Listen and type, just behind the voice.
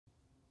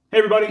Hey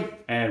everybody,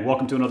 and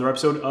welcome to another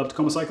episode of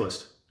Tacoma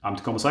Cyclist. I'm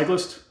Tacoma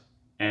Cyclist,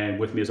 and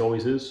with me as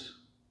always is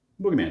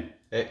Boogeyman.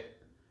 Hey.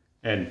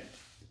 And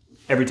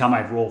every time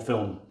I roll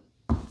film,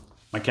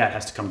 my cat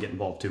has to come get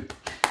involved too.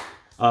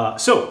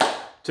 So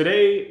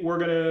today we're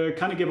gonna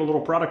kind of give a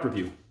little product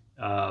review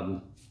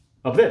of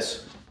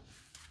this.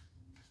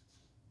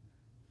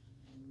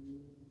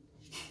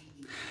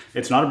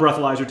 It's not a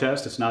breathalyzer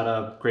test, it's not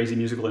a crazy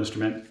musical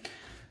instrument.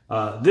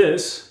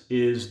 This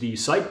is the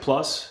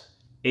Cycplus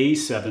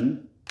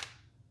A7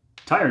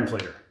 tire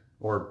inflator,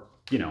 or,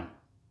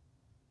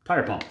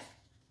 tire pump.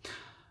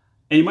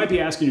 And you might be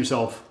asking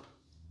yourself,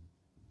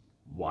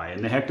 why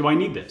in the heck do I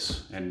need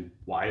this? And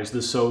why is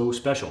this so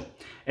special?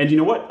 And you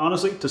know what?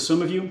 Honestly, to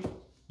some of you,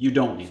 you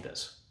don't need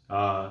this.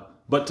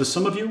 But to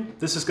some of you,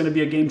 this is going to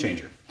be a game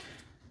changer.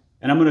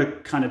 And I'm going to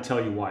kind of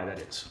tell you why that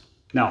is.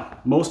 Now,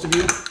 most of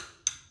you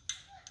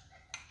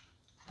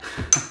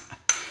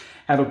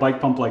have a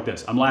bike pump like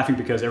this. I'm laughing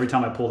because every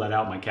time I pull that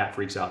out, my cat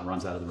freaks out and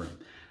runs out of the room.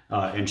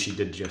 And she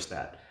did just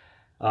that.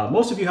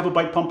 Most of you have a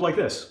bike pump like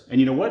this, and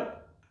you know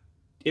what?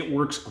 It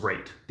works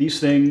great.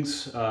 These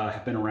things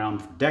have been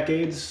around for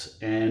decades,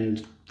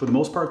 and for the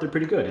most part, they're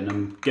pretty good. And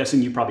I'm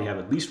guessing you probably have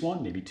at least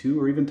one, maybe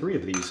two, or even three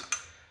of these.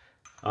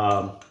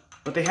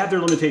 But they have their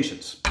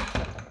limitations.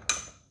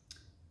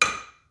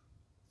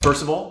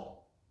 First of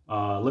all,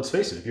 let's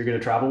face it, if you're going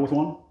to travel with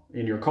one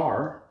in your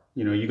car,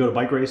 you go to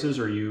bike races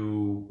or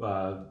you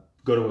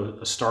go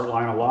to a start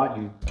line a lot,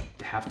 you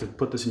have to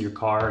put this in your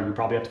car, and you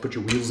probably have to put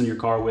your wheels in your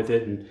car with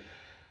it. And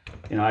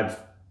I've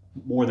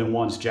more than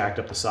once jacked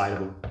up the side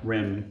of a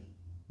rim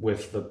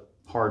with the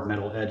hard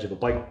metal edge of a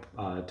bike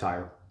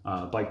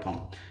bike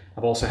pump.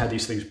 I've also had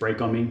these things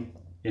break on me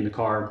in the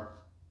car,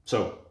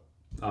 so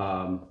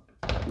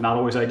not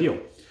always ideal.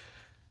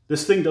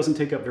 This thing doesn't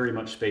take up very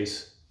much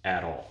space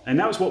at all, and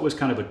that was what was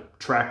kind of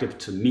attractive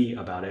to me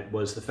about it,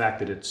 was the fact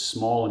that it's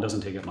small and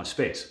doesn't take up much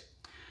space.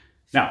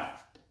 Now,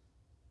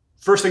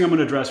 first thing I'm going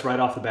to address right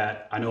off the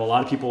bat, I know a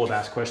lot of people have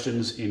asked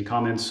questions in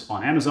comments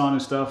on Amazon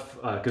and stuff,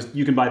 because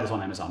you can buy this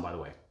on Amazon, by the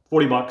way.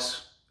 40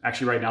 bucks.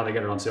 Actually, right now they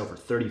got it on sale for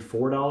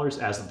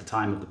 $34 as of the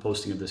time of the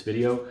posting of this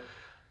video.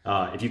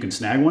 If you can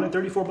snag one at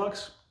 34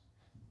 bucks,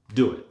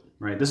 do it,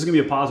 right? This is going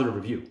to be a positive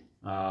review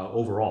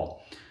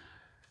overall.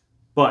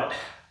 But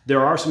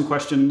there are some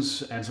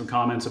questions and some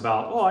comments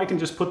about, oh, I can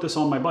just put this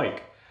on my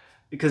bike.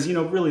 Because,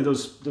 really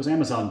those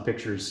Amazon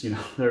pictures,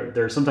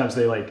 they're sometimes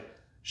they like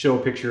show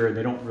a picture and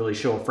they don't really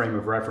show a frame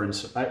of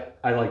reference.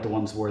 I like the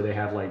ones where they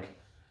have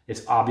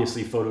it's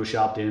obviously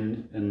photoshopped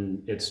in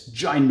and it's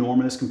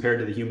ginormous compared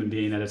to the human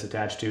being that it's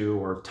attached to,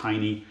 or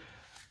tiny.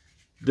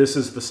 This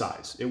is the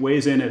size. It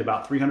weighs in at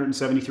about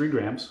 373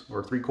 grams,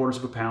 or 3/4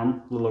 of a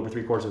pound, a little over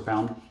 3/4 of a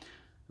pound.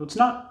 So it's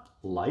not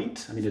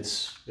light. I mean,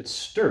 it's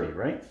sturdy,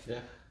 right?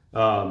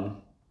 Yeah.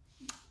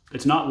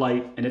 It's not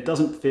light, and it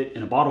doesn't fit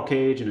in a bottle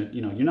cage, and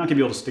you're not gonna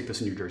be able to stick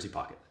this in your jersey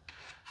pocket.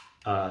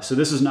 So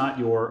this is not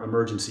your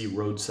emergency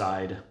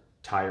roadside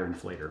tire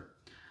inflator.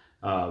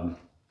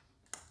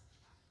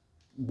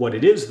 What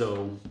it is,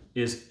 though,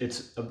 is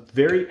it's a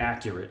very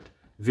accurate,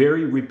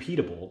 very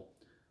repeatable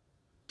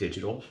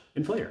digital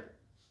inflator.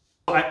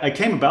 I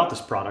came about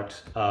this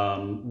product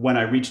when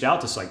I reached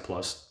out to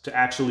Cycplus to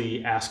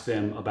actually ask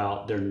them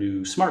about their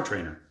new smart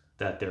trainer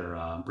that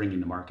they're bringing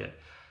to market.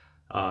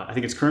 I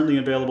think it's currently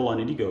available on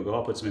Indiegogo.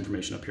 I'll put some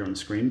information up here on the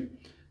screen.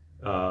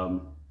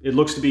 It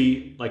looks to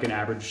be like an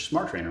average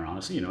smart trainer,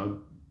 honestly.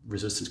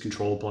 Resistance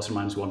control plus or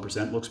minus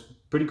 1%. Looks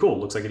pretty cool.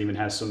 Looks like it even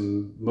has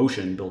some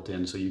motion built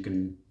in, so you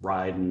can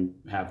ride and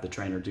have the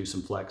trainer do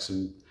some flex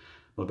and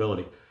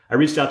mobility. I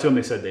reached out to them.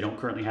 They said they don't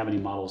currently have any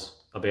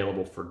models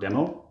available for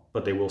demo,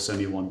 but they will send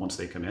me one once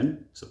they come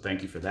in. So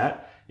thank you for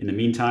that. In the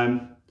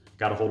meantime,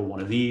 got a hold of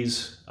one of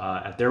these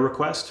at their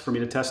request for me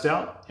to test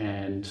out,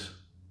 and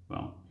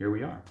well, here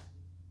we are.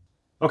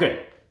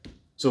 Okay,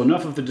 so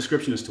enough of the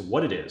description as to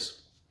what it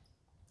is.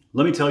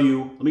 Let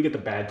me get the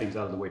bad things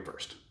out of the way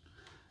first.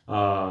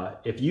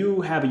 If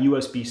you have a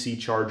USB-C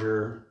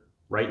charger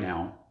right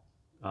now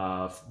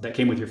that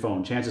came with your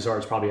phone, chances are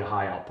it's probably a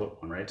high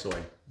output one, right? So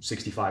like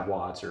 65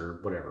 watts or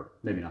whatever.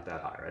 Maybe not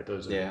that high, right?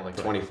 Those are like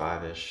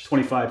 25-ish.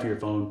 25 for your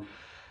phone.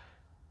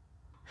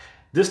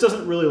 This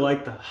doesn't really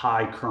like the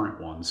high current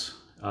ones.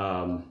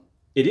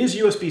 It is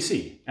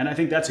USB-C, and I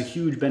think that's a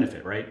huge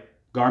benefit, right?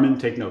 Garmin,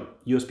 take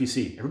note,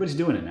 USB-C. Everybody's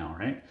doing it now,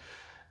 right?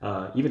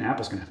 Even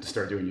Apple's gonna have to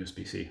start doing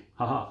USB-C.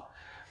 Haha.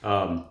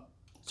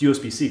 It's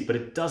USB-C, but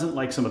it doesn't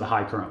like some of the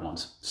high current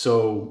ones.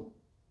 So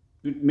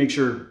make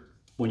sure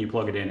when you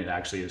plug it in, it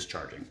actually is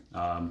charging.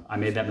 I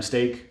made that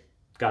mistake,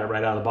 got it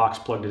right out of the box,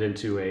 plugged it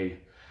into a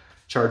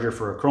charger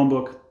for a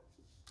Chromebook,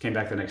 came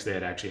back the next day,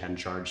 it actually hadn't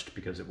charged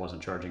because it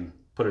wasn't charging.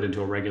 Put it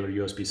into a regular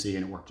USB-C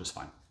and it worked just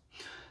fine.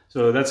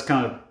 So that's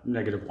kind of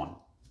 -1,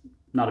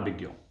 not a big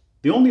deal.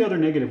 The only other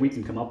negative we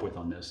can come up with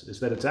on this is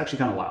that it's actually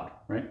kind of loud,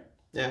 right?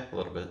 Yeah, a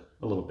little bit.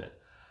 A little bit.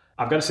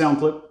 I've got a sound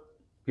clip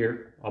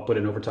here. I'll put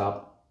it over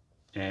top,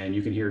 and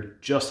you can hear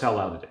just how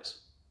loud it is.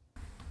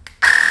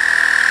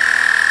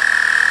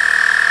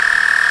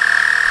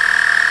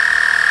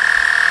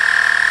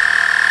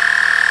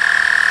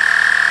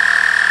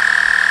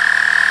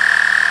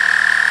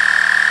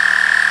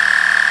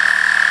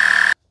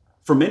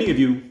 For many of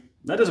you,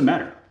 that doesn't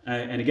matter.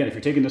 And again, if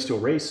you're taking this to a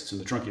race, it's in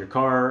the trunk of your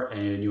car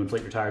and you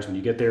inflate your tires when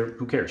you get there,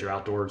 who cares? You're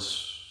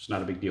outdoors, it's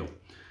not a big deal.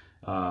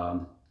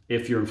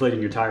 If you're inflating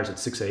your tires at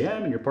 6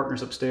 a.m. and your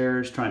partner's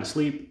upstairs trying to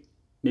sleep,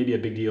 maybe a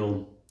big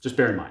deal, just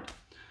bear in mind.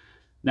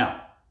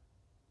 Now,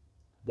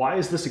 why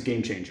is this a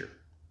game changer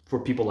for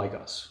people like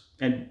us?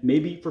 And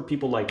maybe for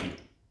people like you?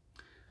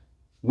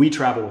 We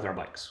travel with our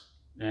bikes,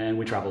 and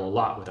we travel a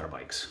lot with our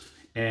bikes.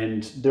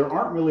 And there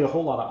aren't really a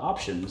whole lot of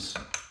options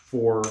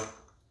for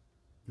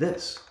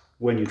this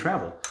when you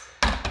travel.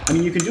 I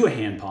mean, you can do a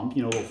hand pump,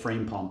 you know, a little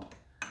frame pump.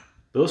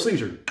 Those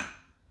things are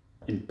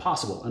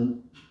impossible.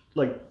 And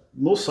like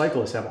most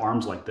cyclists have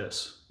arms like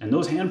this. And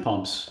those hand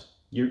pumps,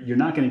 you're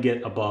not going to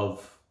get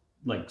above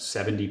like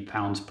 70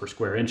 pounds per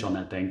square inch on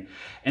that thing.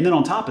 And then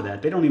on top of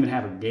that, they don't even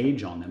have a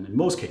gauge on them in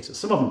most cases.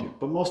 Some of them do,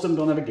 but most of them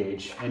don't have a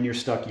gauge, and you're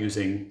stuck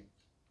using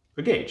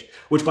a gauge,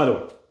 which, by the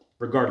way,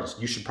 regardless,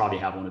 you should probably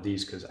have one of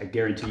these, because I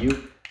guarantee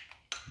you,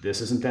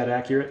 this isn't that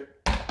accurate.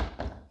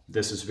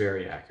 This is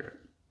very accurate.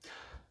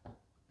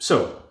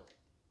 So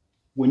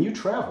when you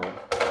travel,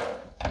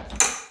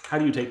 how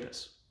do you take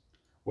this?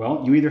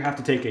 Well, you either have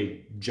to take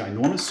a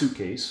ginormous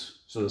suitcase,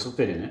 so this will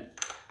fit in it,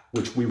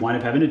 which we wind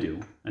up having to do.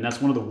 And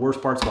that's one of the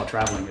worst parts about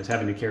traveling, is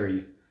having to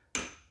carry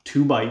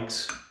 2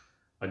 bikes,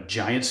 a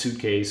giant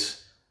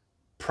suitcase,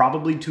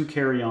 probably 2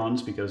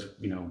 carry-ons, because,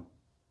 you know,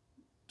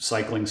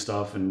 cycling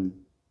stuff and,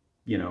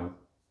 you know,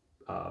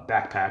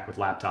 backpack with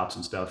laptops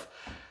and stuff.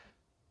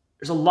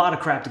 There's a lot of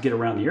crap to get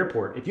around the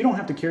airport. If you don't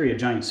have to carry a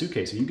giant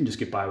suitcase and you can just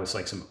get by with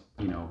like some,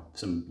 you know,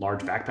 some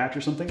large backpack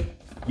or something,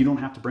 you don't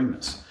have to bring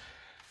this.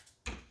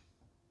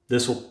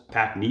 This will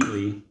pack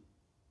neatly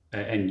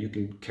and you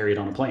can carry it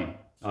on a plane.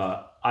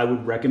 I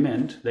would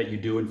recommend that you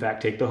do, in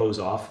fact, take the hose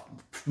off,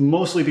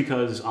 mostly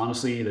because,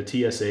 honestly, the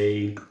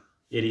TSA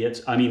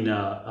idiots, I mean,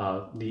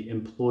 the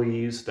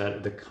employees,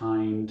 the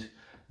kind,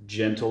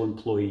 gentle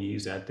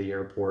employees at the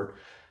airport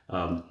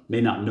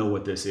may not know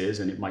what this is,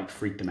 and it might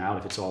freak them out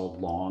if it's all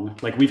long.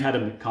 Like, we've had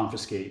them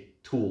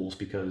confiscate tools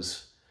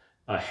because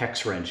a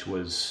hex wrench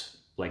was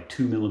like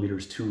 2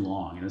 millimeters too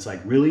long. And it's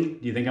like, really?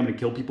 Do you think I'm going to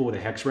kill people with a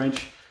hex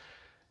wrench?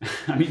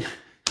 I mean,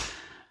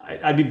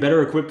 I'd be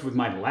better equipped with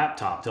my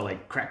laptop to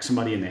like crack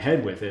somebody in the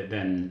head with it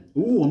than,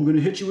 ooh, I'm going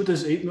to hit you with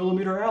this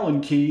 8mm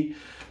Allen key.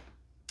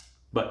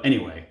 But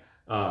anyway,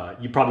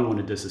 you probably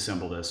want to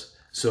disassemble this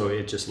so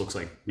it just looks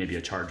like maybe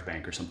a charge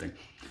bank or something.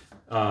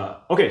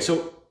 Okay,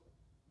 so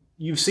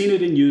you've seen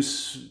it in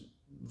use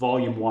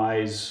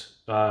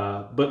volume-wise,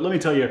 but let me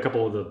tell you a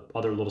couple of the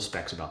other little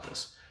specs about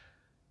this.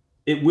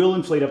 It will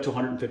inflate up to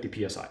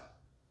 150 psi.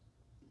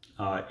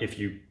 If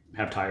you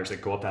have tires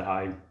that go up that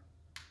high,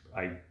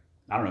 I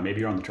don't know,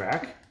 maybe you're on the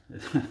track.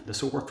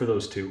 This will work for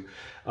those too.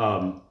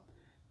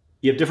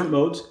 You have different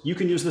modes. You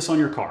can use this on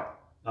your car.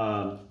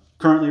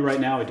 Currently, right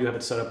now, I do have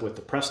it set up with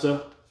the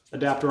Presta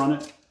adapter on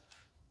it.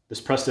 This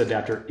Presta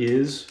adapter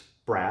is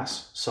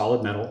brass,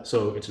 solid metal,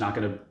 so it's not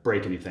going to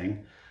break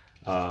anything.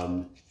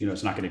 You know,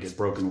 it's not going to get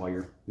broken while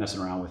you're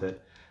messing around with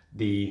it.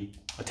 The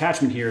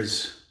attachment here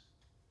is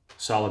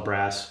solid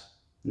brass,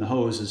 and the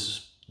hose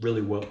is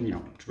really well, you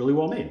know, it's really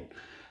well made.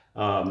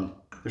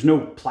 There's no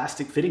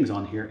plastic fittings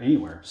on here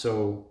anywhere,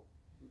 so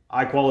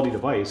high quality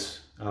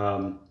device.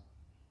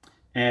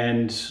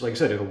 And like I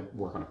said, it'll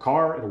work on a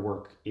car, it'll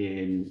work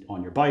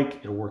on your bike,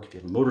 it'll work if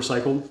you have a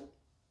motorcycle.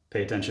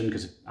 Pay attention,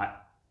 because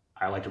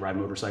I like to ride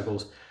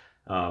motorcycles.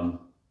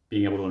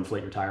 Being able to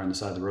inflate your tire on the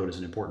side of the road is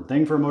an important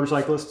thing for a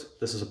motorcyclist.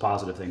 This is a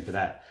positive thing for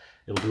that.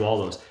 It'll do all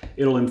those.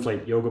 It'll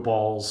inflate yoga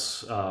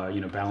balls, you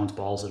know, balance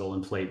balls. It'll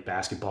inflate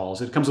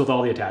basketballs. It comes with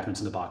all the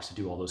attachments in the box to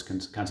do all those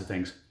kinds of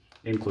things,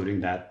 including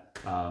that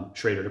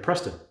Schrader to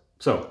Presta.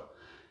 So,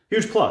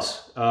 huge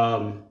plus.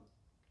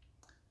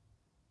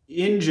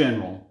 In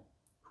general,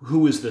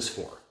 who is this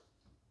for?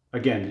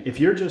 Again, if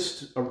you're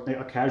just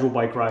a casual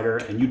bike rider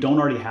and you don't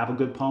already have a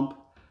good pump,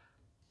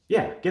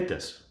 yeah, get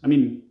this. I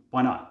mean,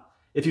 why not?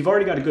 If you've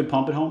already got a good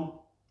pump at home,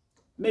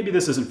 maybe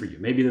this isn't for you.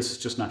 Maybe this is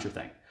just not your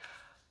thing.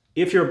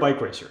 If you're a bike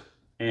racer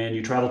and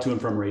you travel to and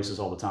from races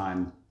all the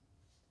time,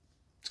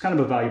 it's kind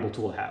of a valuable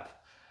tool to have.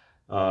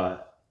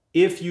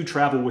 If you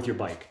travel with your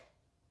bike,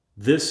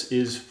 this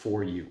is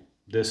for you.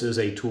 This is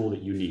a tool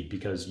that you need,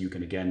 because you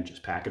can, again,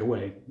 just pack it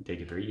away and take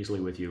it very easily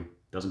with you.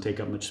 Doesn't take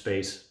up much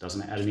space,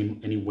 doesn't add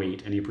any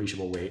weight, any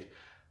appreciable weight.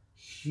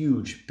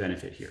 Huge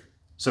benefit here.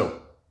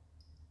 So,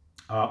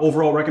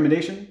 overall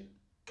recommendation,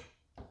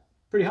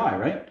 pretty high,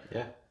 right?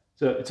 Yeah.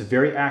 So it's a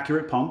very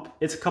accurate pump.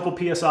 It's a couple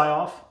PSI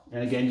off.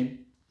 And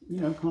again,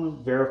 you know, kind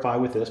of verify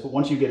with this, but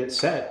once you get it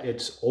set,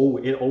 it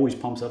always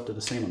pumps up to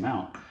the same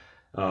amount.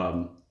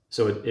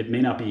 So it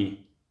may not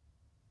be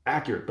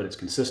accurate, but it's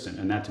consistent.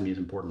 And that to me is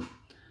important.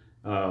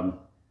 And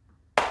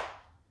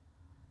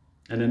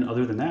then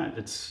other than that,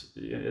 it's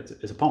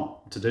a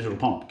pump. It's a digital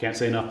pump. Can't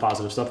say enough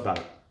positive stuff about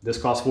it. This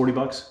costs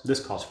 $40. This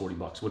costs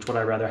 $40. Which would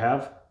I rather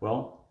have?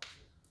 Well,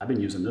 I've been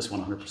using this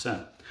one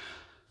 100%.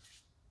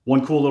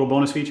 One cool little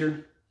bonus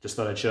feature, just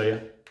thought I'd show you.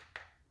 If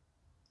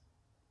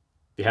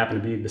you happen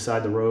to be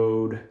beside the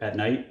road at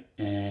night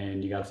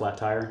and you got a flat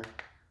tire,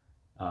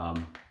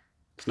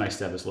 It's nice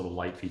to have this little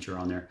light feature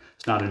on there.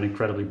 It's not an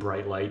incredibly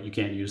bright light. You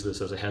can't use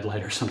this as a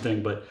headlight or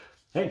something, but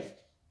hey, it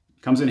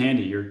comes in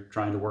handy. You're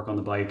trying to work on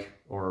the bike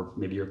or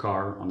maybe your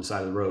car on the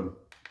side of the road.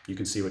 You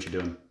can see what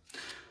you're doing.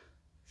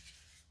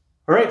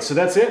 All right, so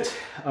that's it.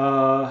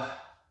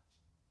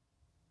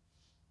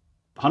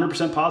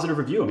 100% positive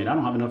review. I mean, I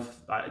don't have enough,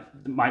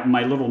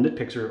 my little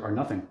nitpicks are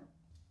nothing.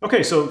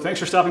 Okay, so thanks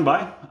for stopping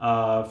by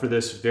for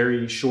this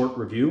very short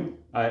review.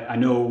 I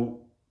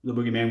know the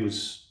Boogeyman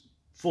was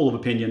full of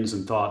opinions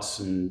and thoughts,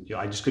 and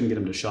I just couldn't get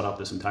him to shut up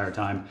this entire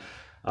time.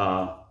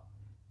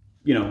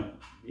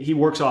 He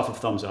works off of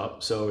thumbs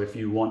up, so if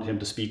you want him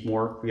to speak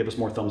more, give us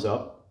more thumbs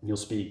up, he'll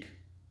speak.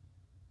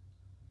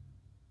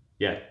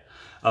 Yeah.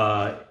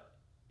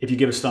 If you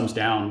give us thumbs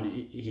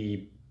down,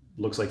 he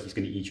looks like he's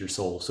going to eat your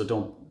soul, so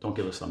don't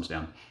give us thumbs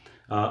down.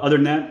 Other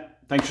than that,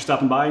 thanks for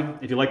stopping by.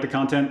 If you like the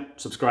content,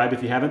 subscribe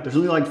if you haven't. There's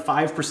only like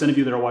 5% of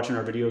you that are watching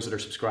our videos that are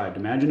subscribed.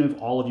 Imagine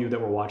if all of you that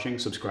were watching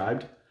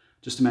subscribed.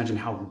 Just imagine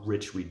how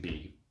rich we'd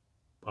be.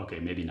 Okay,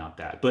 maybe not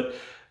that, but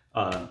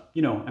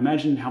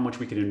imagine how much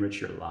we could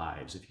enrich your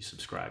lives if you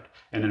subscribed.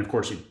 And then of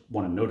course you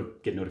want to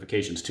get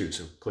notifications too,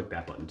 so click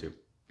that button too.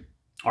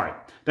 All right,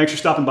 thanks for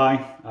stopping by.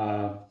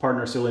 Pardon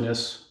our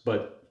silliness,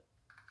 but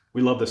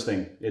we love this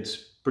thing. It's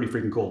pretty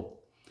freaking cool.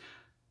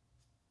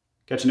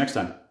 Catch you next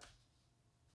time.